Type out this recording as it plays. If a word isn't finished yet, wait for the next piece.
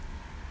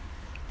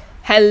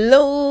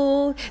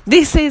Hello,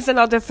 this is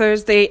another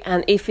Thursday,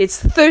 and if it's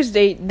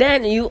Thursday,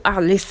 then you are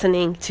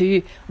listening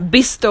to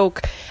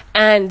Biztalk,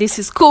 and this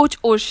is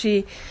Coach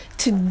Oshi.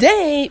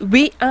 Today,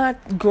 we are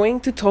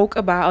going to talk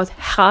about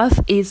health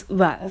is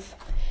wealth.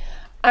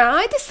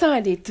 I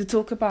decided to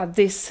talk about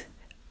this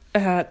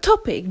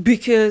topic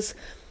because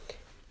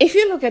if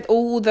you look at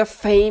all the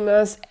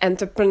famous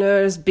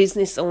entrepreneurs,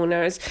 business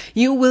owners,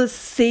 you will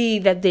see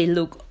that they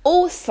look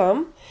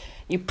awesome.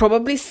 You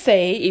probably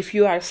say, if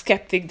you are a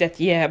skeptic, that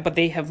but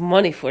they have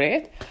money for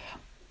it.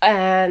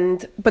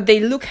 But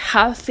they look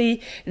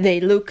healthy, they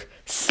look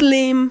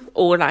slim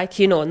or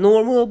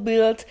normal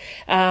build.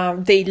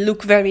 They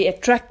look very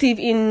attractive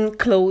in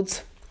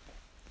clothes.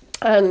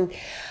 And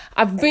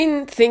I've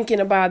been thinking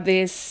about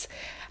this.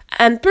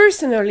 And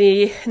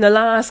personally, in the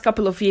last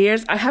couple of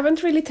years, I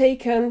haven't really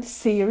taken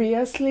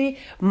seriously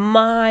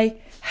my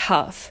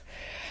health.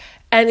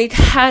 And it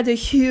had a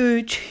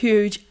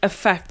huge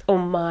effect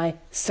on my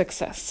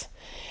success.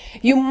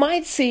 You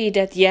might see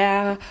that,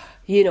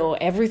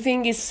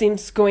 everything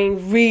seems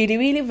going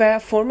really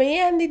well for me,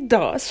 and it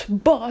does.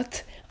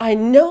 But I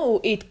know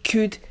it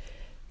could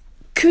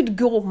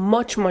go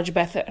much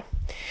better.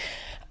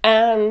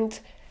 And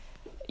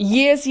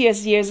years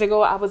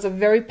ago, I was a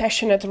very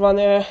passionate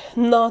runner,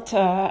 not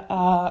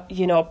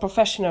a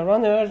professional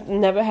runner,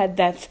 never had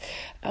that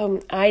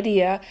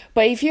idea.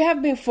 But if you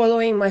have been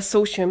following my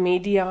social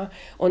media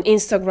on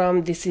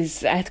Instagram, this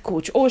is at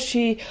Coach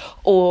Oshi,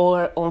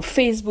 or on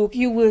Facebook,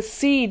 you will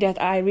see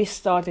that I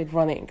restarted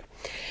running.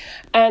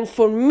 And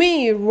for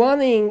me,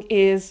 running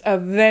is a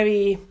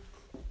very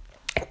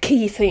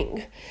key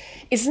thing.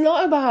 It's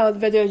not about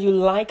whether you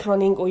like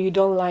running or you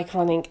don't like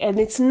running. And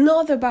it's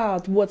not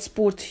about what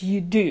sport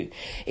you do.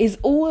 It's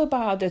all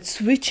about that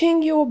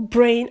switching your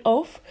brain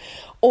off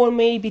or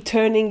maybe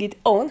turning it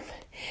on.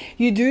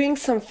 You're doing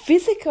some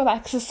physical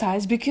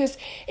exercise because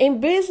in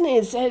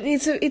business,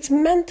 it's a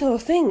mental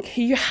thing.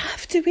 You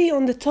have to be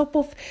on the top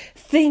of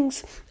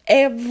things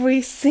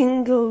every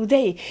single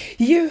day.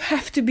 You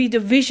have to be the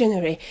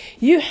visionary.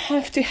 You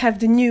have to have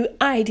the new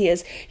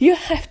ideas. You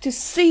have to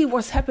see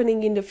what's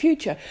happening in the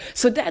future.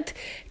 So that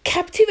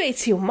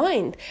captivates your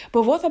mind.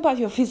 But what about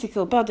your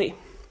physical body?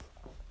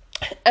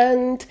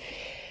 And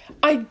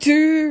I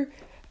do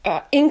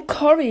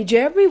encourage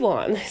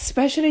everyone,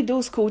 especially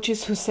those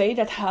coaches who say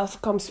that health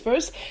comes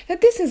first,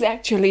 that this is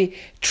actually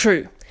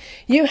true.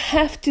 You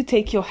have to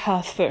take your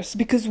health first,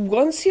 because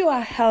once you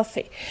are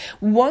healthy,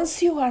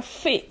 once you are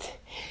fit,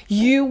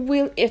 you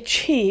will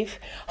achieve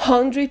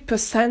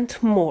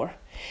 100% more.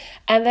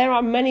 And there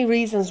are many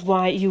reasons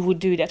why you would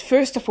do that.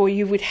 First of all,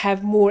 you would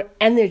have more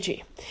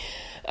energy.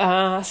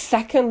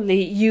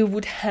 Secondly, you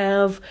would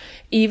have,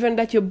 even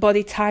that your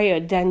body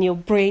tired, then your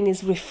brain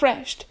is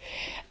refreshed.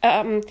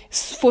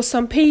 For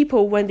some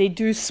people, when they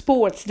do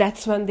sports,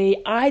 that's when the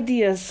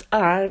ideas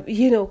are,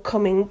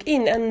 coming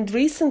in. And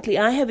recently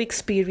I have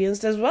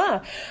experienced as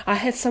well. I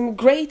had some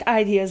great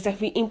ideas that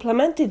we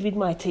implemented with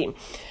my team.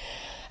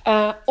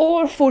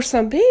 Or for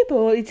some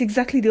people, it's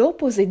exactly the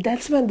opposite.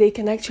 That's when they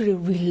can actually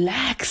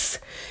relax.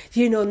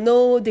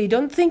 No, they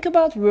don't think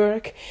about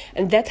work.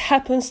 And that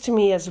happens to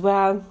me as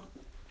well.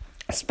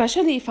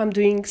 Especially if I'm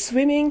doing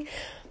swimming.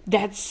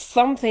 That's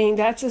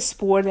a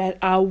sport that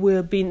I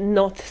will be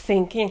not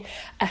thinking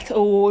at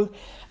all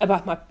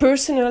about my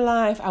personal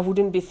life. I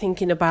wouldn't be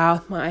thinking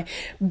about my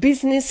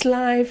business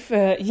life.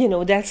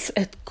 That's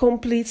a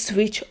complete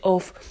switch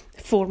off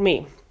for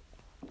me.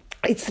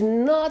 It's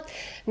not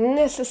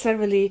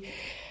necessarily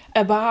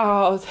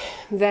about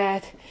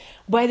that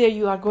whether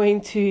you are going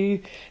to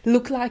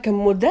look like a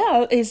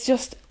model. It's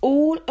just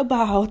all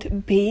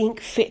about being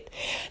fit.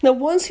 Now,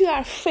 once you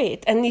are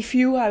fit, and if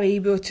you are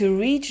able to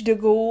reach the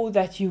goal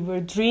that you were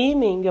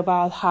dreaming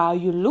about, how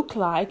you look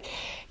like,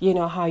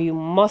 how you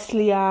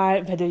muscly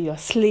are, whether you're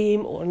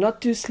slim or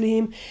not too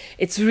slim,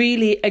 it's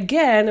really,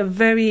 again, a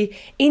very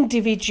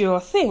individual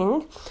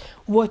thing.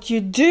 What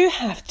you do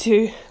have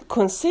to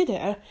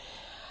consider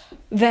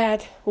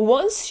that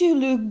once you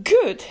look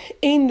good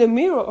in the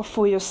mirror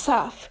for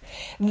yourself,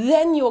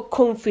 then your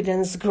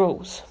confidence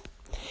grows.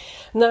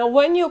 Now,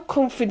 when your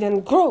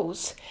confidence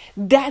grows,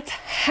 that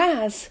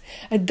has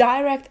a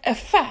direct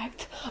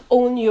effect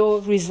on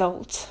your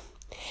results.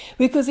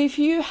 Because if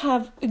you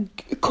have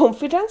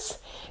confidence,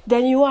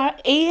 then you are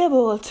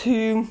able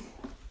to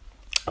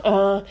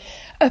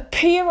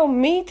appear on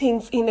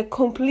meetings in a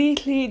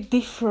completely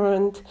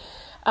different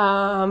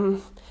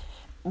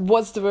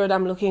what's the word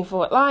I'm looking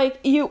for? Like,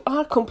 you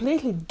are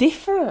completely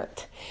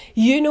different.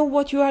 You know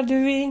what you are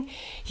doing.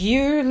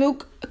 You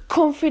look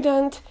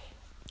confident.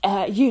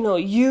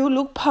 You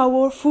look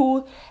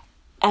powerful,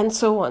 and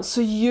so on.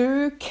 So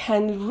you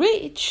can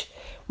reach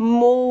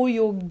more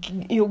your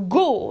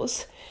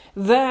goals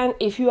than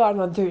if you are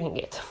not doing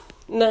it.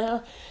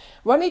 Now,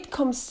 when it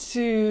comes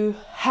to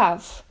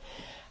health,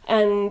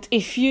 and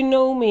if you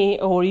know me,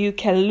 or you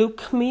can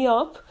look me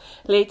up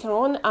later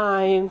on,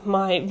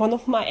 one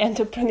of my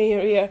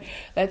entrepreneurial,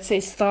 let's say,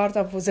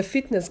 startup was a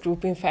fitness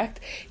group, in fact,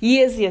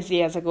 years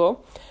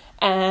ago.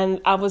 and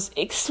I was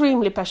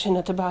extremely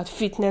passionate about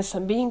fitness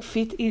and being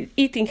fit,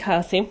 eating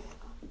healthy.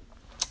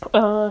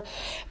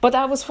 But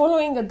I was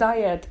following a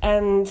diet,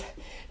 and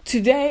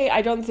today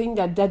I don't think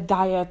that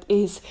diet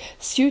is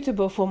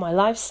suitable for my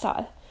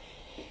lifestyle.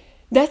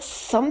 That's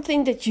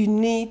something that you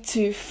need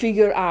to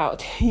figure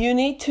out. You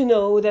need to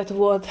know that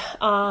what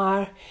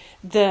are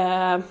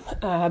the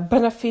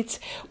benefits,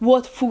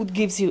 what food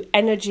gives you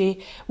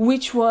energy,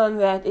 which one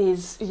that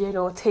is,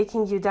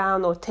 taking you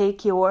down or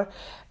take your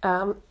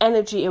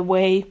energy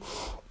away.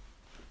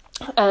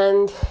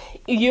 And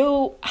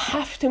you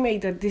have to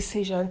make the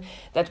decision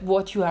that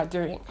what you are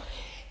doing.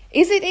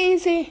 Is it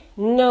easy?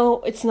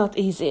 No, it's not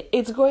easy.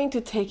 It's going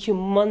to take you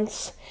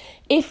months,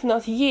 if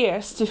not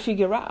years, to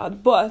figure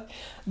out. But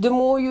the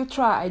more you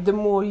try, the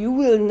more you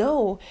will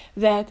know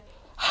that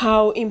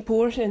how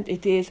important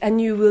it is, and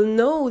you will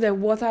know that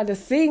what are the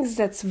things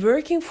that's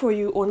working for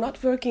you or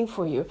not working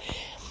for you.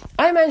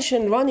 I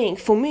mentioned running.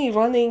 For me,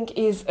 running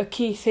is a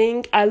key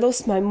thing. I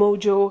lost my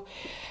mojo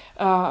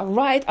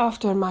right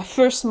after my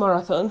first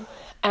marathon,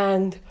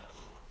 and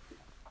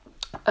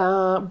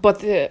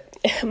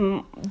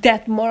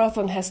that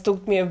marathon has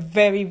taught me a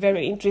very,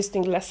 very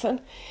interesting lesson.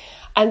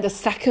 And the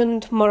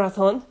second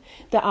marathon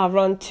that I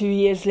ran 2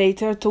 years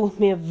later taught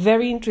me a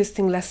very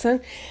interesting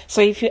lesson.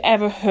 So if you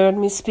ever heard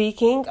me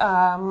speaking,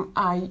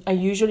 I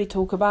usually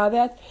talk about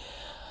that.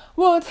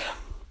 But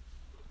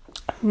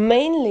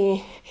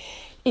mainly,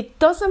 it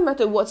doesn't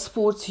matter what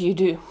sports you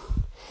do.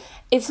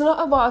 It's not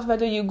about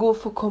whether you go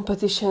for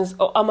competitions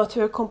or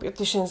amateur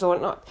competitions or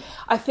not.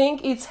 I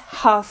think it's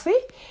healthy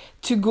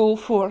to go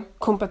for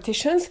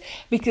competitions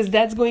because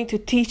that's going to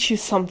teach you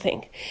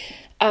something.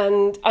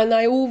 And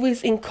I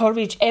always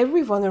encourage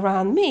everyone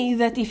around me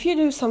that if you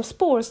do some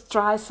sports,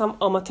 try some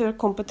amateur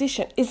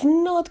competition. It's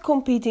not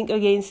competing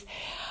against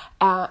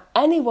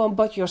anyone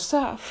but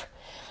yourself.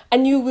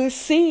 And you will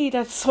see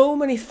that so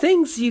many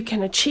things you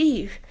can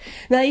achieve.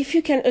 Now, if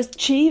you can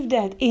achieve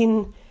that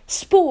in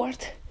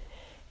sport,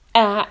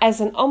 as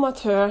an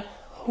amateur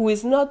who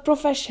is not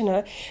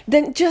professional,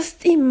 then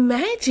just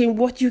imagine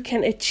what you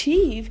can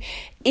achieve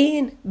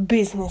in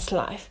business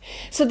life.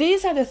 So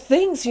these are the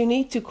things you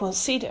need to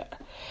consider.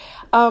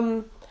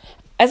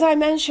 As I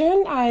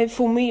mentioned,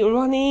 for me,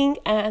 running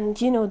and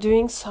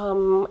doing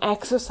some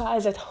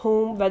exercise at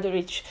home, whether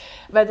it's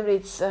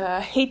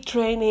HIIT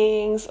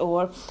trainings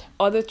or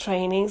other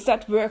trainings,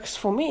 that works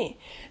for me.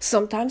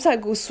 Sometimes I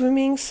go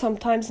swimming,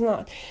 sometimes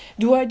not.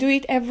 Do I do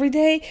it every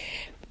day?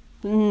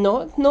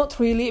 Not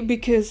really,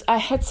 because I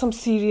had some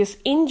serious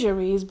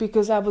injuries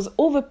because I was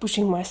over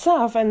pushing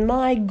myself, and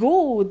my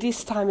goal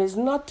this time is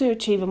not to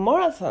achieve a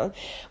marathon,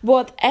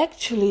 but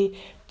actually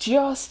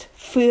just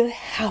feel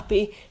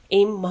happy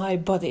in my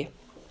body.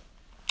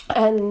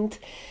 And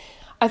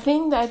I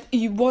think that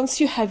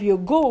once you have your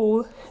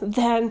goal,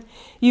 then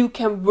you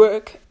can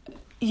work,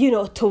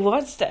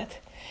 towards that.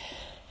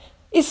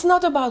 It's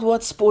not about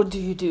what sport do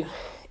you do.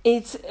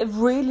 It's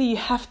really, you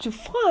have to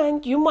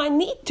find, you might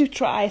need to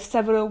try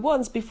several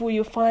ones before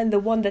you find the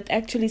one that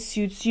actually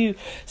suits you,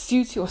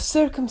 suits your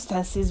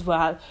circumstances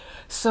well.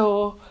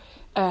 So,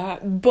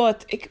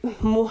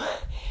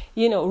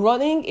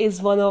 running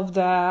is one of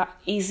the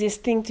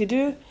easiest thing to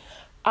do.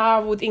 I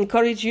would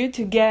encourage you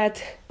to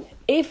get,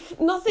 if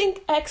nothing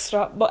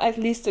extra, but at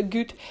least a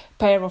good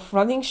pair of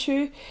running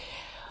shoes.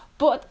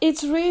 But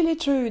it's really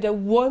true that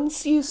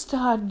once you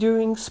start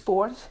doing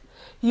sport,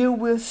 you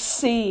will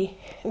see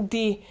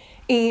the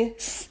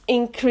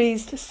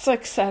increased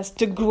success,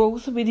 the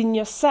growth within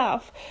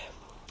yourself,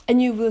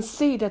 and you will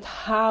see that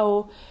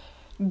how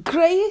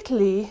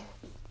greatly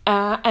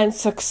and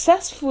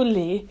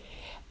successfully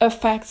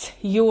affects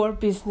your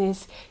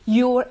business,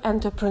 your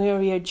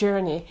entrepreneurial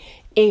journey,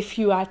 if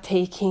you are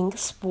taking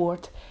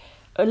sport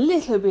a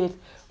little bit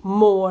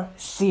more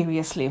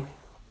seriously.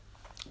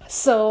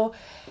 So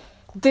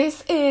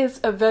this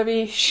is a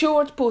very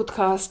short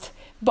podcast,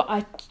 but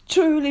I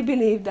truly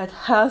believe that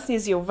health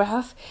is your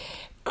wealth.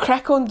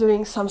 Crack on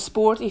doing some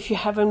sport if you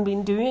haven't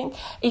been doing.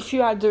 If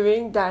you are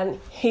doing, then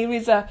here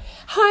is a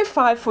high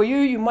five for you.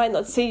 You might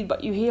not see it,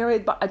 but you hear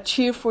it, but a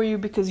cheer for you,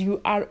 because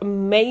you are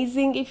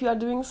amazing if you are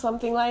doing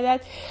something like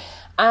that.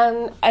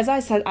 And as I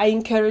said, I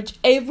encourage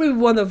every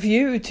one of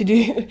you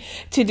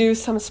to do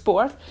some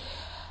sport.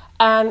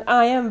 And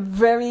I am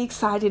very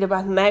excited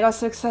about Mega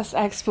Success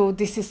Expo.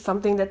 This is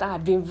something that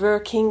I've been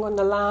working on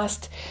the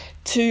last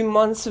 2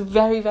 months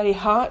very, very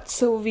hard.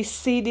 So we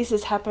see this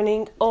is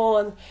happening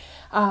on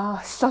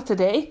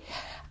Saturday.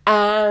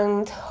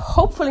 And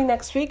hopefully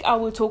next week I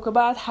will talk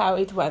about how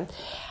it went.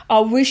 I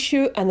wish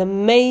you an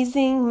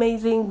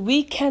amazing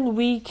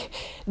week,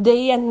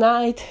 day and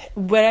night,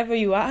 wherever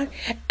you are.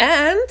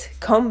 And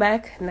come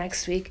back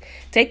next week.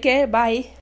 Take care. Bye.